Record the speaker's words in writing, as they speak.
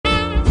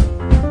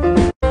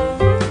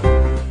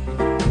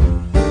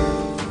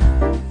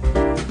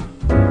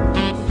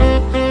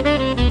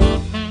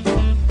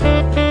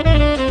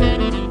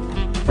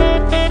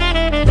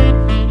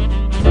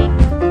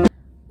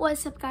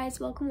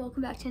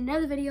welcome back to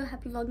another video.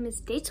 Happy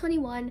Vlogmas day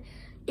 21.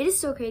 It is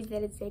so crazy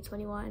that it's day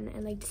 21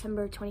 and like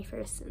December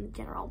 21st in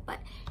general, but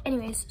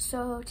anyways,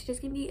 so today's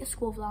gonna be a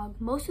school vlog.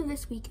 Most of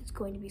this week is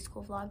going to be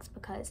school vlogs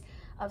because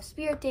of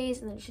spirit days,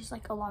 and there's just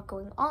like a lot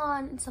going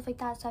on and stuff like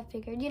that, so I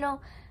figured, you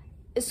know,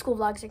 school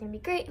vlogs are gonna be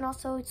great, and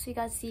also so you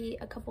guys see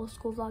a couple of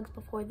school vlogs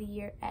before the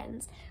year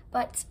ends.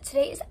 But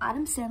today is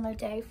Adam Sandler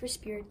day for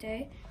Spirit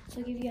Day, so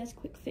I'll give you guys a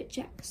quick fit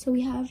check. So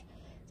we have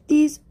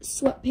these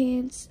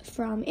sweatpants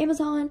from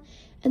Amazon,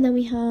 and then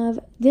we have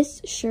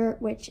this shirt,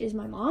 which is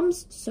my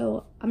mom's,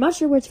 so I'm not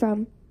sure where it's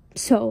from,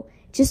 so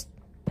just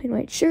plain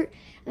white shirt.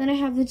 And then I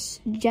have this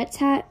Jets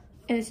hat,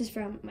 and this is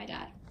from my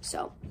dad.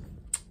 So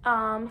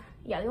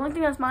yeah, the only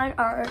thing that's mine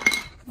are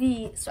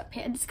the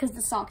sweatpants, because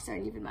the socks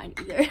aren't even mine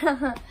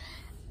either.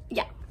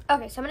 Yeah,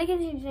 okay, so I'm gonna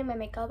continue doing my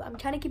makeup. I'm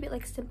trying to keep it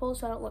like simple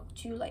so I don't look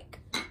too like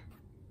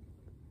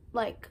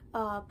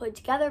put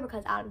together,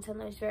 because Adam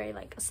Sandler is very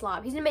like a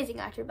slob. He's an amazing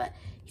actor, but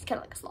he's kind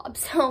of like a slob,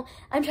 so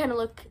I'm trying to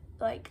look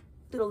like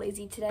a little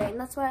lazy today, and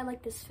that's why I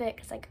like this fit,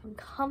 because like I'm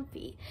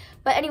comfy.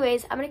 But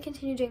anyways, I'm gonna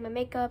continue doing my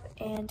makeup,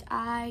 and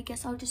I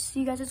guess I'll just see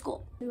you guys at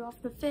school. We're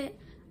off the fit.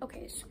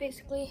 Okay, so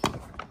basically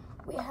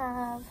we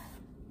have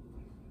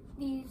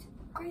these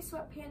gray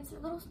sweatpants. They're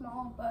a little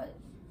small, but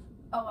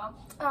oh well.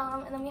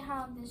 And then we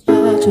have this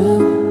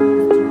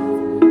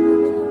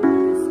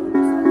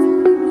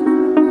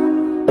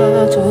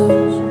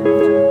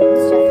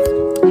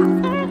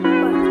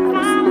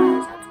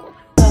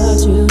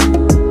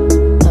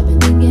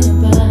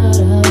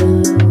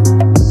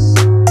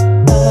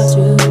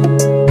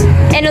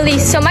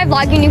so my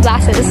vlogging new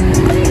glasses.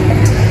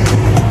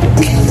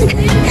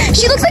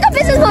 She looks like a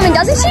businesswoman,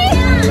 doesn't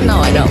she?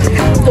 No, I don't.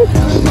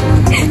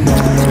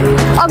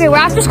 Okay, we're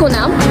after school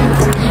now.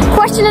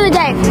 Question of the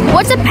day.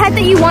 What's a pet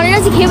that you wanted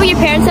as a kid but your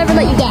parents never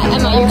let you get?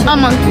 Emma, a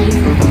monkey.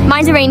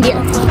 Mine's a reindeer.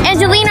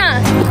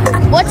 Angelina,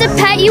 what's a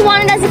pet you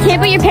wanted as a kid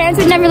but your parents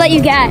would never let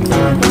you get?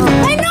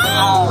 I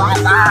know!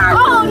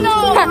 Oh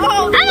no!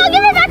 Emma,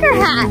 give her back her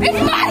hat. It's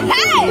my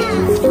hat!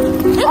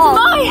 It's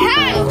my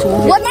hat!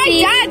 What's my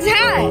dad's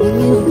hat?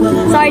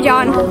 Sorry,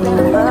 John.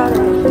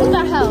 What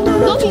the hell?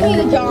 Don't give me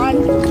the John.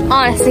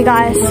 Honestly,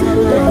 guys,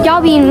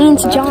 y'all being mean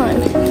to John.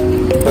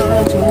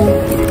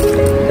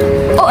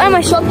 Oh,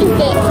 Emma, show up your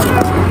fit.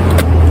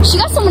 She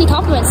got so many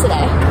compliments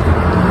today.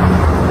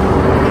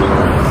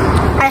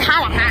 I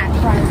had a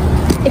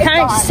hat. It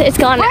kind of just, it's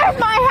gone. Where's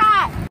my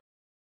hat?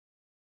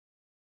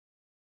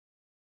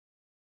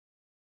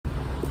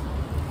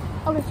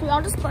 Okay, so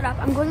y'all just split up.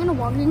 I'm going into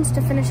Walgreens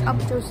to finish up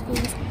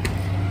Josephine's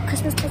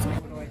Christmas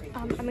present.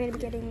 I'm gonna be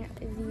getting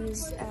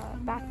these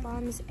bath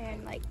bombs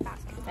and like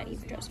baskets that I need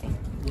for Josephine.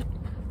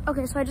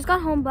 Okay, so I just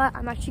got home, but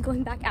I'm actually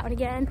going back out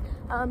again.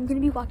 I'm gonna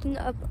be walking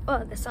up,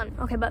 the sun.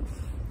 Okay, but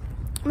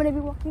I'm gonna be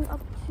walking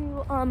up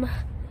to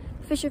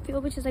Fisher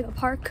Field, which is like a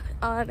park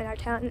in our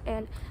town,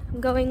 and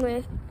I'm going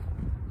with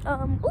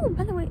oh,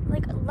 by the way,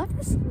 like I love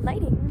this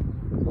lighting.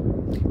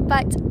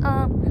 But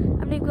I'm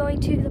gonna be going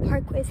to the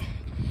park with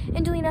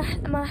Angelina,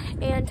 Emma,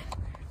 and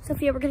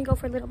Sophia. We're gonna go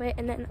for a little bit,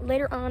 and then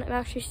later on I'm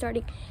actually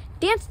starting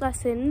dance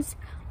lessons.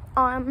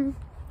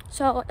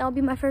 So that'll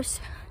be my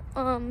first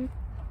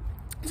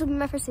this will be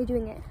my first day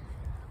doing it.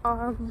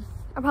 I'm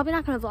probably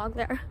not gonna vlog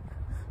there,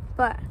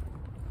 but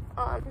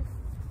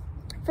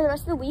for the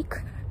rest of the week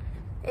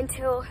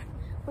until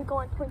we go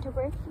on winter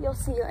break, you'll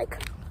see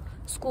like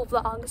school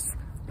vlogs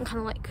and kind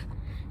of like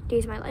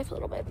days of my life a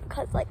little bit,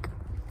 because like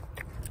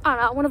I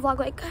don't know, I want to vlog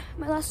like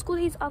my last school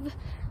days of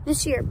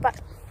this year, but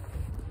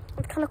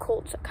it's kind of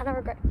cold, so I kind of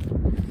regret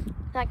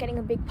not getting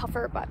a big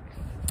puffer, but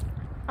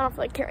I don't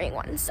feel like carrying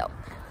one, so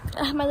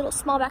I have my little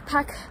small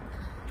backpack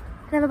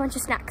and I have a bunch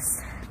of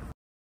snacks.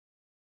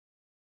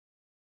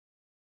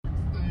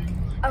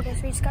 Okay,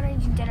 so we just got ready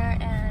to do dinner,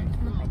 and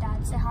I'm with my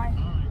dad. Say hi.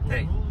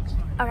 Hey.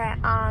 Okay,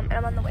 and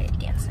I'm on the way to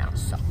dance now,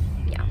 so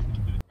yeah.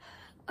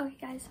 Okay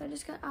guys, so I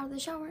just got out of the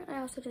shower, and I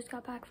also just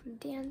got back from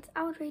dance.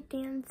 I would rate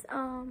dance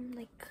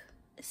like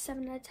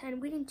 7 out of 10.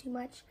 We didn't do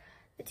much.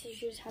 The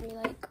teachers had me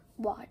like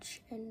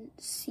watch and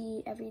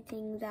see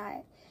everything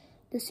that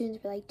the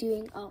students were like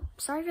doing. Oh,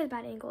 sorry for the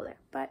bad angle there,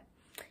 but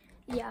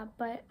yeah,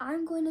 but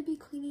I'm going to be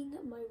cleaning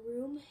my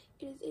room.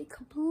 It is a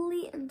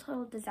complete and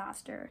total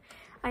disaster.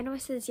 I know I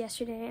said this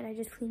yesterday, and I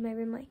just cleaned my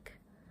room like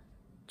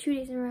 2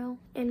 days in a row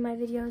in my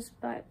videos,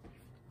 but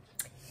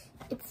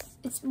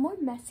it's more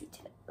messy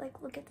today.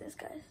 Like, look at this,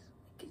 guys.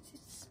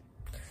 It's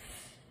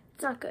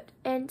not good.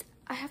 And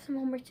I have some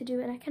homework to do,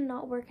 and I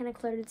cannot work in a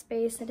cluttered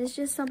space. That is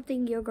just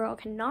something your girl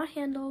cannot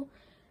handle.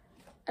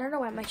 I don't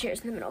know why my chair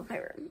is in the middle of my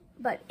room,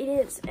 but it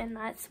is, and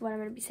that's what I'm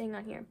going to be sitting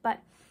on here.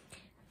 But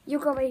your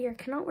girl right here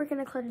cannot work in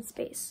a cluttered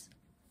space.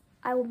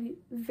 I will be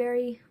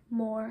very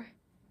more,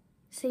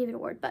 it's not even a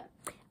word, but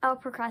I'll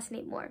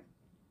procrastinate more.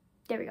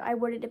 There we go. I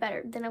worded it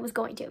better than I was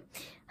going to.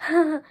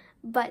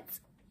 But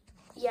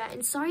yeah,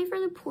 and sorry for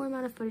the poor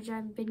amount of footage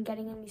I've been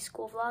getting in these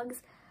school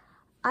vlogs.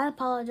 I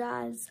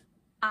apologize.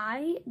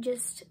 I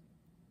just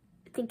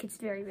think it's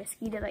very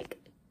risky to like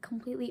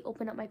completely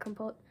open up my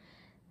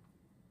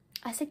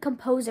I said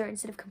composer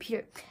instead of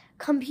computer.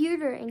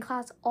 computer in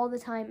class all the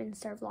time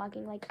instead of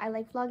vlogging. Like, I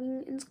like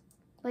vlogging in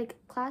like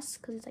class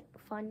because it's like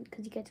fun,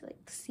 because you get to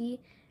like see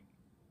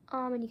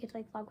and you get to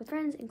like vlog with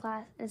friends in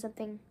class, and it's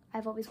something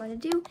I've always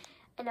wanted to do,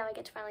 and now I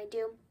get to finally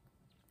do.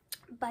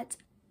 But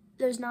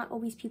there's not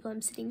always people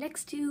I'm sitting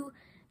next to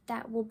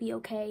that will be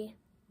okay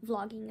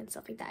vlogging and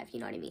stuff like that, if you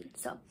know what I mean.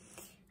 So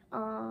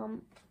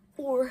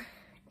or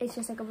it's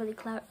just like a really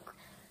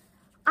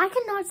I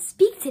cannot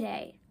speak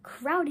today,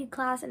 crowded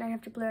class, and I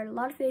have to blur out a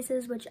lot of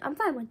faces, which I'm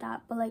fine with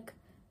that, but like,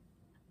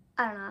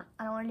 I don't know,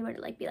 I don't want anyone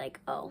to like be like,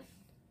 oh,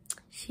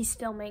 she's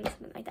filming,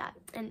 something like that,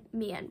 and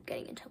me, I'm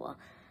getting in trouble.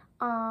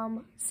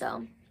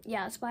 So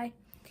yeah, that's why I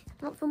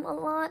don't film a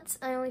lot.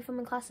 I only film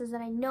in classes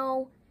that I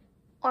know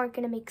aren't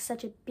gonna make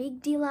such a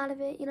big deal out of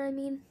it, you know what I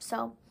mean?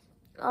 So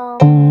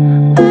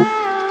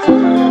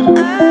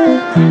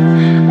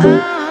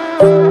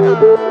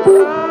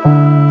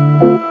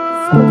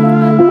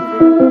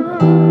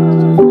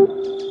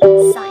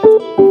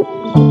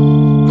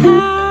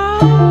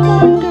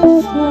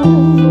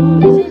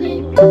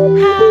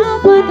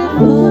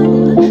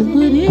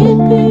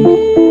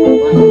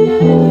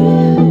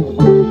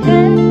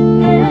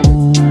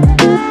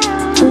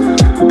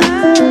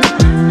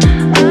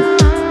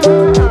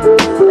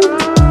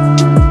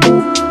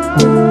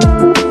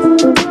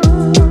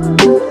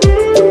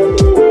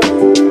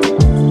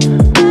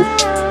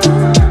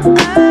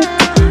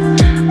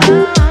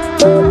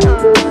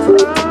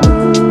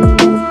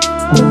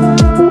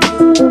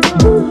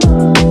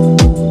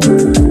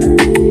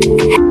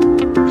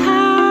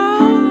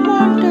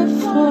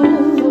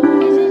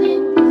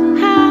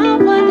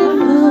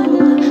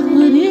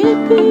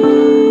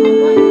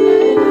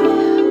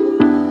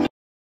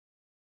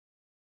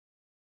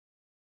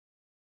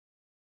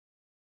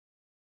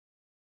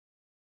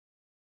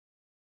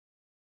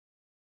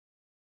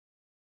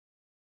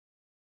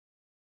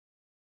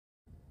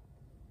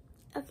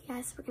okay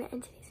guys, we're gonna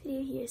end today's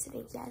video here, so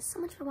thank you guys so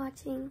much for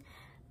watching.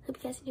 Hope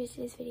you guys enjoyed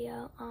today's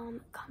video.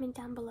 Comment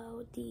down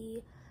below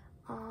the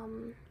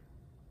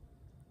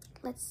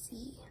let's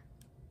see,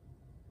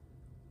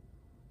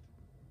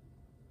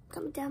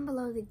 comment down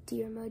below the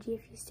deer emoji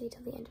if you stay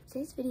till the end of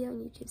today's video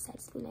and YouTube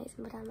decides to be nice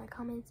and put down my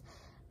comments.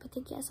 But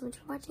thank you guys so much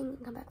for watching,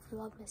 and come back for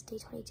Vlogmas Day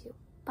 22.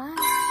 Bye.